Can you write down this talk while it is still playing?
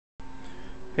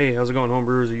Hey, how's it going,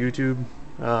 homebrewers of YouTube?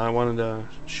 I wanted to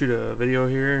shoot a video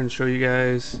here and show you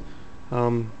guys.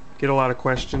 Get a lot of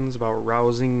questions about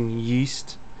rousing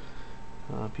yeast.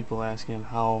 People asking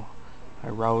how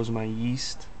I rouse my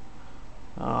yeast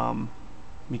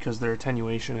because their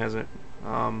attenuation hasn't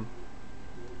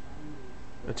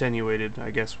attenuated,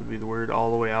 I guess would be the word,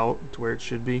 all the way out to where it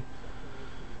should be.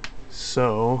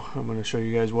 So I'm going to show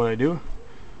you guys what I do.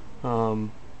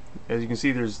 As you can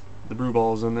see, there's the brew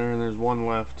balls in there, and there's one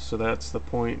left, so that's the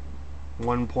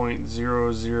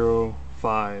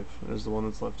 1.005 is the one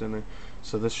that's left in there.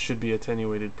 So this should be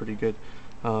attenuated pretty good.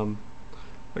 Like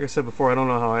I said before, I don't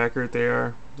know how accurate they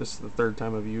are. This is the third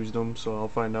time I've used them, so I'll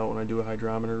find out when I do a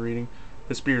hydrometer reading.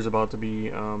 This beer is about to be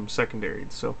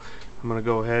secondaried, so I'm going to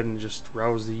go ahead and just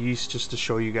rouse the yeast just to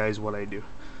show you guys what I do.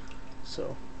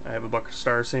 So I have a bucket of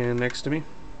Star Sand next to me,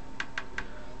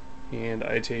 and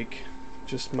I take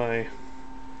just my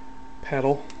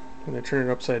paddle and I turn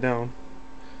it upside down,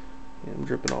 and I'm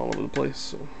dripping all over the place.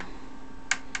 So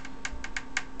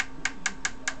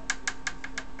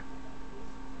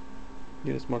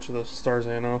get as much of the Star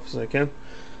Sand off as I can.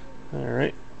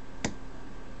 Alright,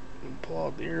 pull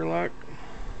out the airlock,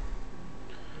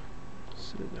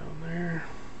 sit it down there.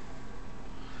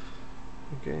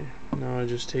 Okay, now I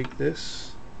just take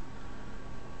this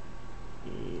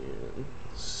and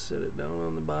set it down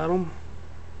on the bottom.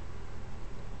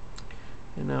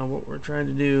 And now what we're trying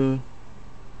to do,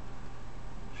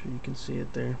 I'm sure you can see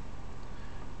it there,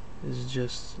 is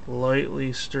just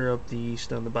lightly stir up the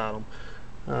yeast on the bottom.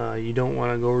 You don't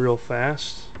want to go real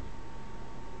fast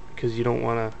because you don't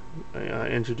want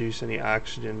to introduce any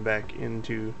oxygen back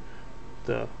into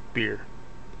the beer.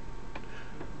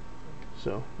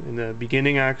 So in the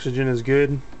beginning, oxygen is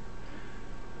good.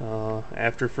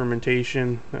 After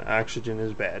fermentation, oxygen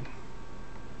is bad.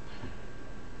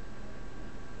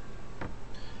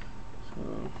 So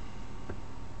I'm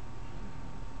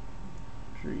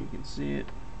sure you can see it.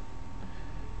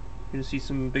 You're gonna see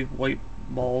some big white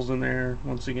balls in there.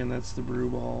 Once again, that's the brew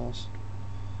balls.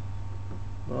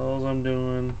 All I'm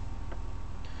doing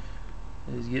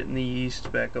is getting the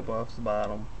yeast back up off the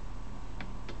bottom,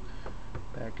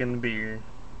 back in the beer.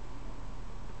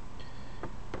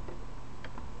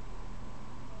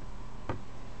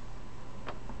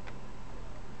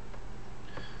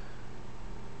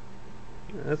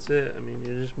 That's it. I mean,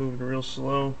 you're just moving real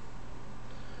slow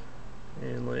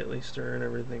and lightly stirring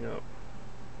everything up.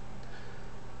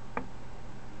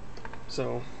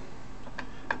 So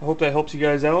I hope that helps you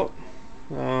guys out.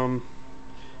 If you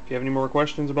have any more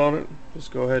questions about it,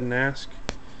 just go ahead and ask,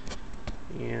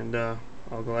 and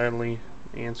I'll gladly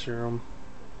answer them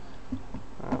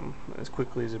as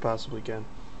quickly as I possibly can.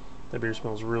 That beer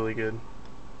smells really good.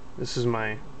 This is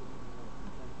my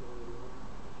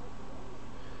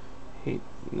hate.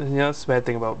 You know, that's the bad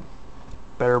thing about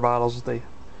better bottles. They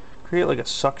create like a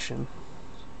suction.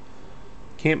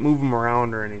 Can't move them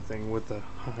around or anything with the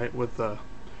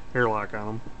airlock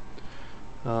on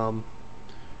them.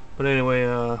 But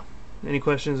anyway, any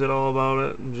questions at all about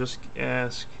it, just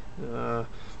ask.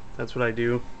 That's what I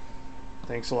do.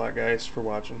 Thanks a lot, guys, for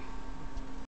watching.